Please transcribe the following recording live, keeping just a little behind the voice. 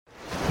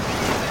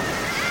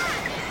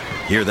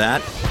Hear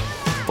that?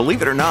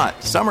 Believe it or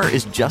not, summer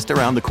is just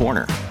around the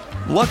corner.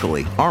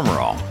 Luckily, Armor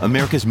All,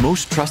 America's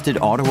most trusted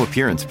auto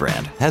appearance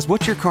brand, has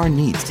what your car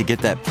needs to get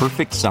that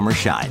perfect summer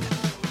shine.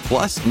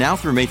 Plus, now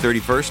through May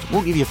 31st,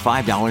 we'll give you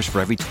 $5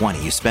 for every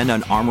 $20 you spend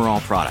on Armor All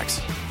products.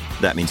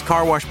 That means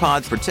car wash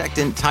pods,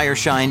 protectant, tire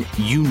shine,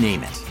 you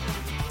name it.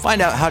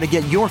 Find out how to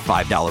get your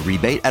 $5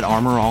 rebate at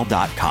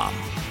armorall.com.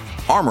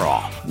 Armor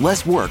All,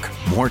 less work,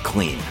 more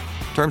clean.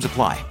 Terms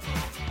apply.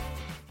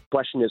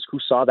 Question is, who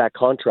saw that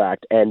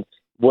contract and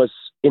was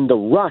in the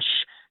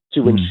rush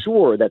to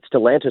ensure that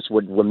Stellantis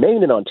would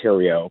remain in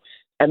Ontario?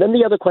 And then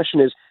the other question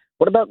is,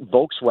 what about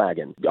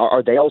Volkswagen?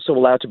 Are they also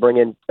allowed to bring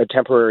in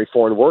temporary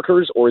foreign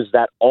workers, or is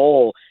that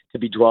all to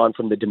be drawn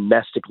from the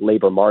domestic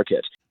labor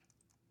market?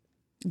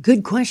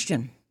 Good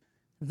question.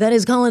 That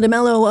is Colin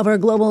DeMello of our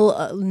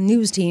global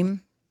news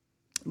team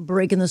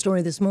breaking the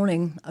story this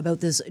morning about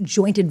this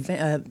joint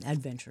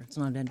adventure. It's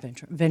not an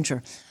adventure.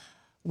 Venture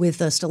with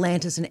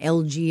Stellantis and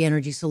LG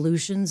Energy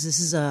Solutions.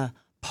 This is a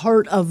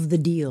part of the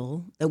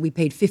deal that we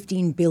paid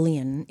 $15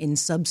 billion in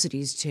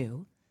subsidies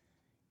to.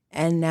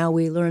 And now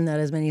we learn that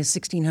as many as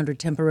 1,600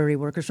 temporary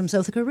workers from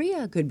South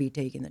Korea could be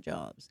taking the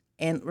jobs.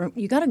 And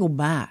you got to go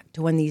back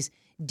to when these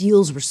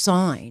deals were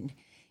signed.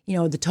 You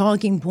know, the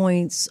talking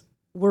points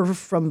were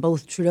from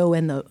both Trudeau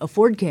and the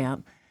Ford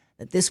camp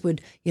that this would,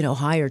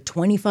 hire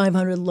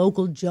 2,500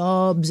 local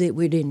jobs. It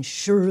would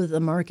ensure the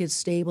market's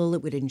stable.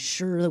 It would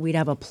ensure that we'd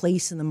have a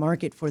place in the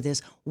market for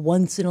this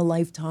once in a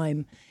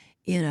lifetime,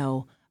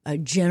 a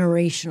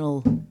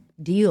generational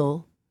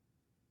deal.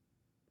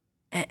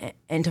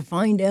 And to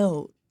find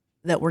out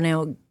that we're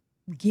now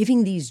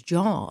giving these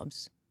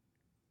jobs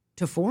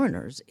to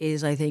foreigners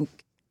is, I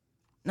think,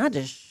 not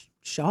just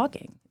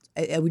shocking.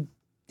 I would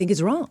think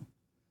it's wrong.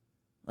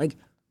 Like,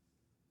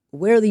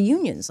 where are the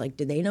unions? Like,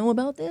 do they know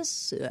about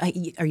this?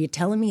 Are you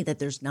telling me that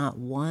there's not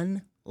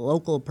one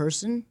local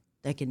person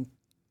that can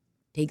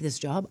take this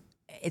job?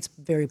 It's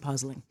very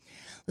puzzling.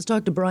 Let's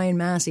talk to Brian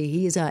Massey.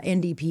 He is a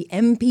NDP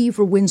MP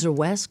for Windsor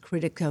West,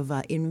 critic of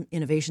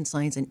innovation,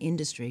 science, and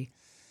industry.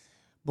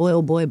 Boy,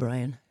 oh boy,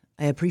 Brian,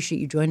 I appreciate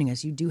you joining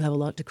us. You do have a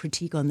lot to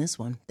critique on this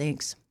one.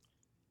 Thanks.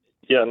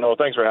 Yeah, no,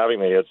 thanks for having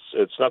me.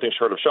 It's nothing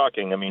short of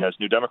shocking. I mean, as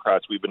New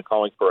Democrats, we've been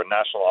calling for a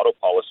national auto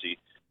policy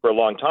for a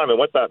long time. And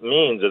what that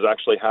means is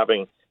actually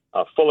having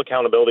full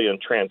accountability and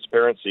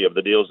transparency of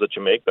the deals that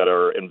you make that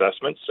are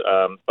investments,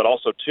 but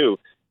also, too,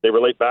 they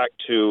relate back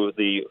to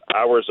the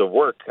hours of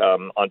work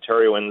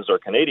Ontarians or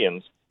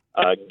Canadians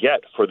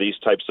get for these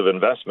types of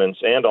investments,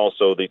 and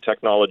also the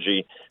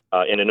technology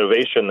and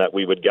innovation that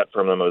we would get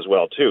from them as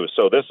well, too.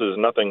 So this is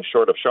nothing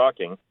short of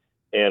shocking.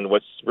 And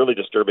what's really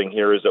disturbing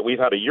here is that we've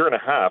had a year and a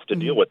half to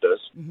deal with this,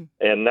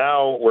 and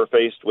now we're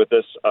faced with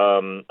this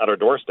at our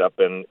doorstep,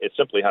 and it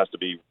simply has to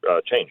be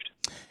changed.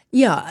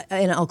 Yeah,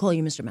 and I'll call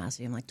you Mr.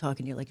 Massey. I'm like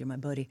talking to you like you're my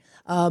buddy.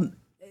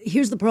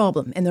 Here's the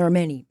problem, and there are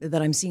many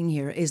that I'm seeing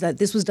here, is that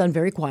this was done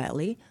very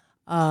quietly.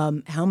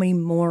 How many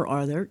more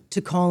are there?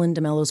 To Colin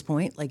DeMello's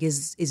point, like,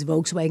 is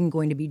Volkswagen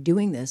going to be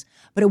doing this?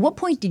 But at what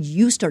point did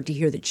you start to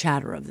hear the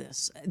chatter of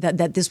this,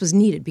 that this was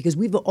needed? Because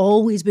we've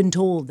always been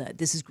told that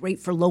this is great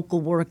for local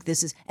work.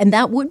 And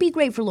that would be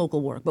great for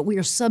local work, but we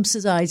are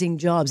subsidizing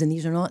jobs, and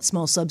these are not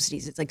small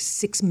subsidies. It's like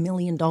 $6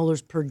 million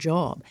per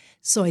job.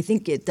 So I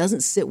think it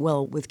doesn't sit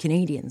well with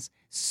Canadians.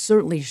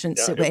 Certainly shouldn't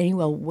sit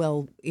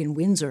well in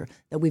Windsor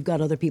that we've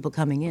got other people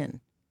coming in.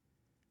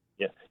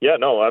 Yeah,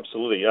 no,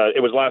 absolutely.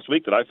 It was last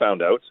week that I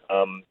found out.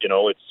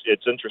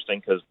 It's interesting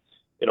because,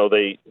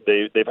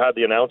 they've had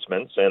the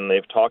announcements and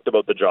they've talked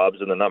about the jobs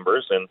and the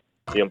numbers and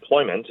the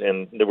employment,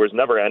 and there was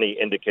never any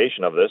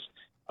indication of this.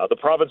 The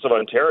province of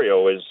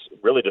Ontario is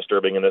really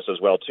disturbing in this as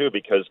well, too,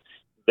 because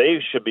they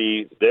should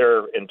be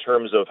there in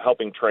terms of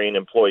helping train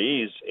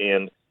employees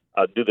and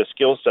do the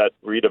skill set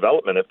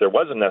redevelopment if there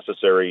was a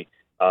necessary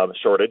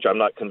shortage. I'm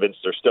not convinced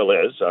there still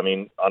is. I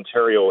mean,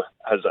 Ontario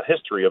has a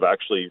history of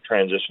actually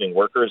transitioning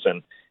workers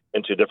and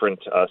into different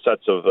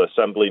sets of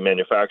assembly,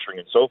 manufacturing,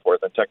 and so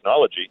forth, and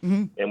technology.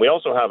 And we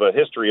also have a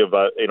history of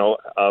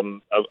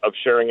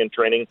sharing and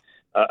training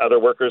other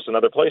workers in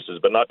other places,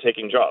 but not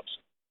taking jobs.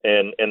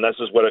 And this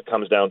is what it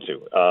comes down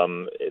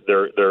to.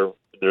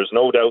 There's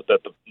no doubt that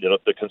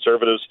the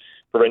Conservatives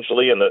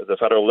provincially and the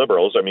federal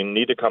Liberals,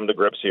 need to come to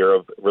grips here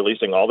of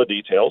releasing all the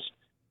details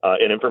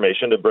and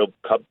information to build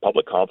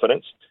public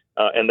confidence,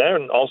 and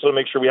then also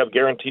make sure we have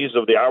guarantees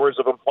of the hours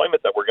of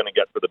employment that we're going to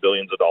get for the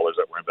billions of dollars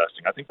that we're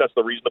investing. I think that's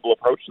the reasonable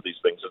approach to these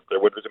things. There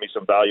would be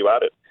some value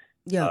added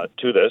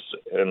to this,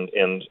 and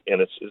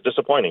it's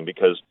disappointing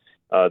because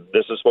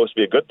this is supposed to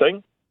be a good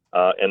thing,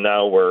 and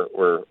now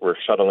we're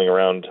shuttling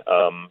around,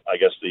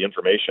 the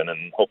information,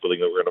 and hopefully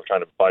we're going to try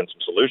to find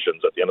some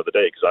solutions at the end of the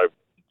day. Because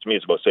to me,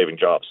 it's about saving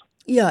jobs.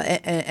 Yeah,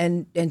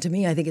 and to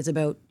me, I think it's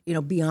about,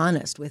 be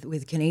honest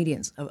with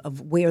Canadians of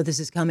where this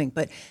is coming.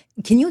 But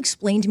can you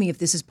explain to me if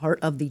this is part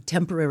of the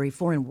temporary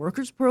foreign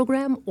workers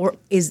program, or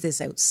is this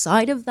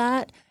outside of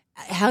that?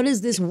 How does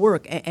this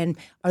work? And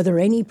are there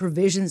any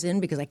provisions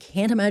in, because I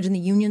can't imagine the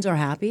unions are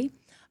happy,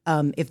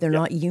 If they're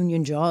not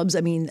union jobs,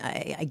 I mean,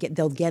 I get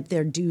they'll get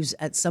their dues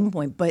at some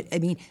point. But I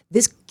mean,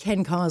 this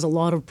can cause a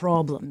lot of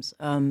problems.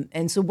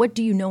 And so, what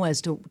do you know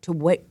as to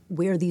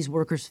where these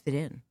workers fit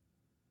in?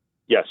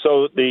 Yeah,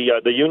 so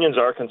the unions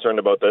are concerned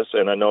about this,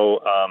 and I know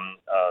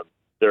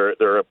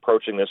they're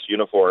approaching this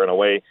Unifor in a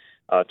way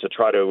to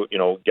try to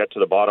get to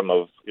the bottom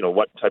of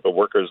what type of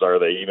workers are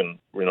they even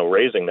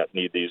raising that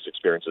need these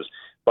experiences.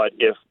 But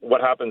if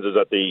what happens is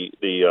that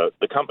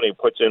the company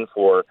puts in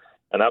for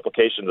an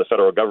application to the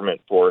federal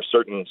government for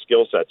certain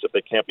skill sets if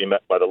they can't be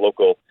met by the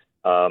local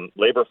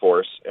labor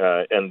force,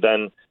 and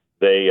then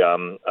they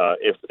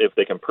if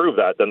they can prove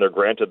that, then they're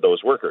granted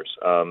those workers.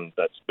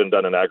 That's been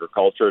done in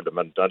agriculture,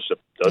 done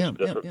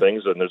different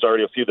things, and there's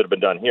already a few that have been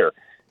done here.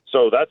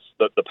 So that's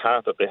the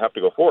path that they have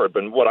to go forward.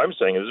 But what I'm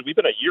saying is, we've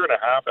been a year and a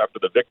half after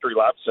the victory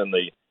laps and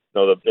the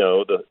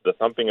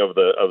thumping of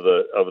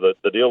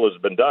the deal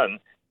has been done,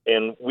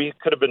 and we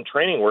could have been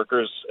training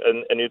workers.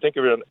 And you think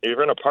if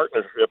you're in a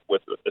partnership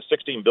with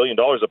 $16 billion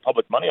of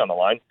public money on the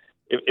line,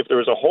 if there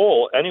was a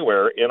hole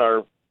anywhere in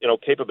our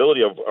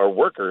capability of our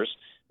workers,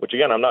 which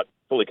again I'm not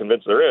fully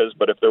convinced there is,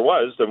 but if there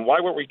was, then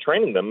why weren't we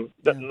training them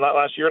in that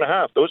last year and a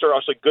half? Those are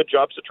actually good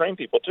jobs to train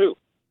people too.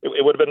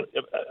 It would have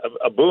been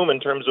a boom in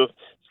terms of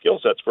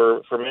skill sets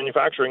for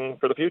manufacturing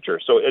for the future.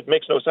 So it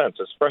makes no sense.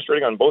 It's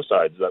frustrating on both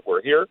sides that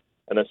we're here.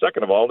 And then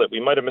second of all, that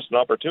we might have missed an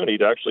opportunity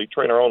to actually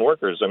train our own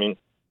workers. I mean,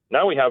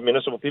 now we have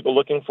municipal people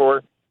looking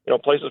for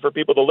places for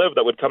people to live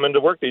that would come in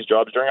to work these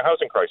jobs during a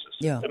housing crisis.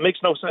 Yeah. It makes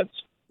no sense.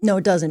 No,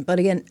 it doesn't. But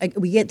again,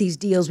 we get these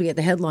deals, we get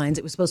the headlines.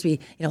 It was supposed to be,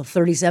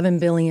 $37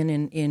 billion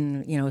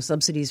in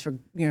subsidies for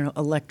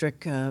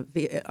electric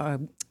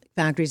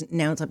factories.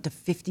 Now it's up to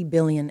 $50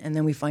 billion, and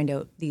then we find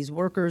out these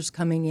workers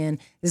coming in.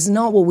 This is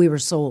not what we were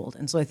sold,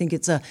 and so I think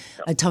it's a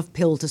tough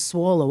pill to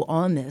swallow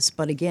on this.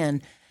 But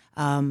again,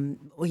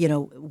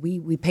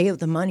 we pay out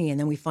the money, and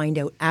then we find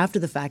out after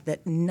the fact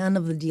that none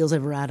of the deals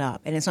ever add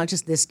up. And it's not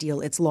just this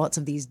deal; it's lots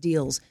of these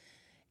deals.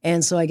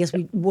 And so I guess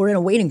we're in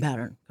a waiting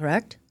pattern,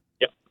 correct?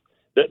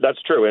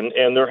 That's true,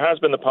 and there has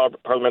been the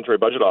parliamentary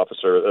budget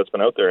officer that's been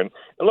out there. And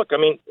look, I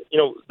mean,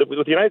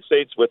 with the United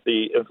States, with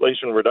the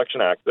Inflation Reduction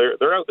Act,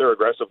 they're out there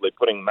aggressively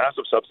putting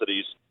massive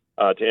subsidies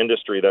to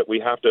industry that we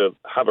have to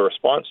have a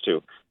response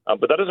to.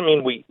 But that doesn't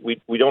mean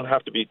we don't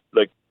have to be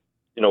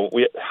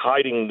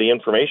hiding the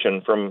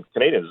information from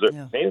Canadians.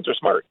 Canadians are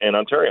smart, and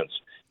Ontarians,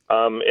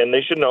 and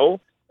they should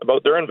know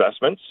about their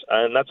investments,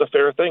 and that's a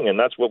fair thing. And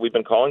that's what we've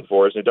been calling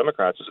for as New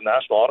Democrats, is a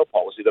national auto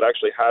policy that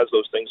actually has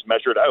those things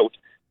measured out,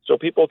 so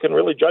people can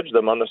really judge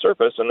them on the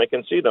surface and they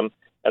can see them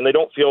and they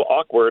don't feel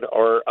awkward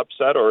or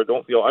upset or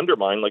don't feel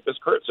undermined like this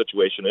current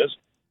situation is,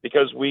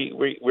 because we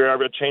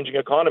are a changing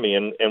economy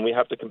and we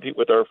have to compete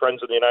with our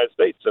friends in the United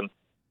States. And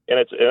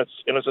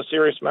it's a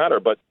serious matter.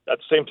 But at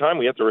the same time,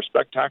 we have to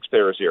respect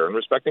taxpayers here, and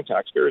respecting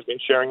taxpayers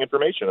means sharing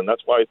information. And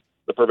that's why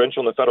the provincial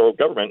and the federal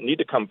government need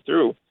to come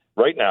through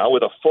right now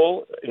with a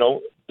full,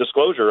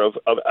 disclosure of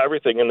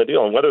everything in the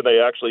deal, and whether they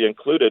actually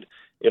included,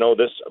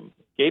 this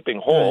gaping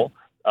hole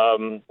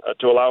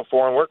to allow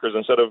foreign workers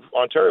instead of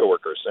Ontario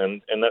workers.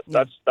 And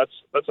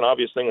that's an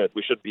obvious thing that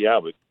we should be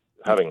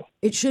having.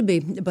 It should be,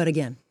 but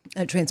again,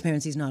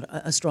 transparency is not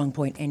a strong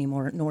point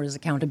anymore, nor is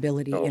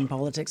accountability in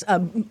politics.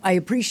 I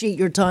appreciate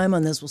your time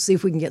on this. We'll see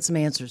if we can get some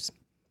answers.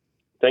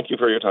 Thank you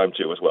for your time,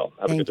 too, as well.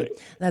 Have a good day.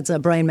 That's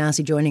Brian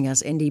Massey joining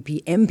us,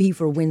 NDP MP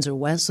for Windsor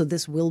West. So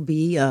this will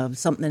be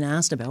something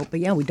asked about. But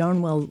yeah, we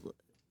darn well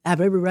have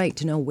every right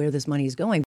to know where this money is going.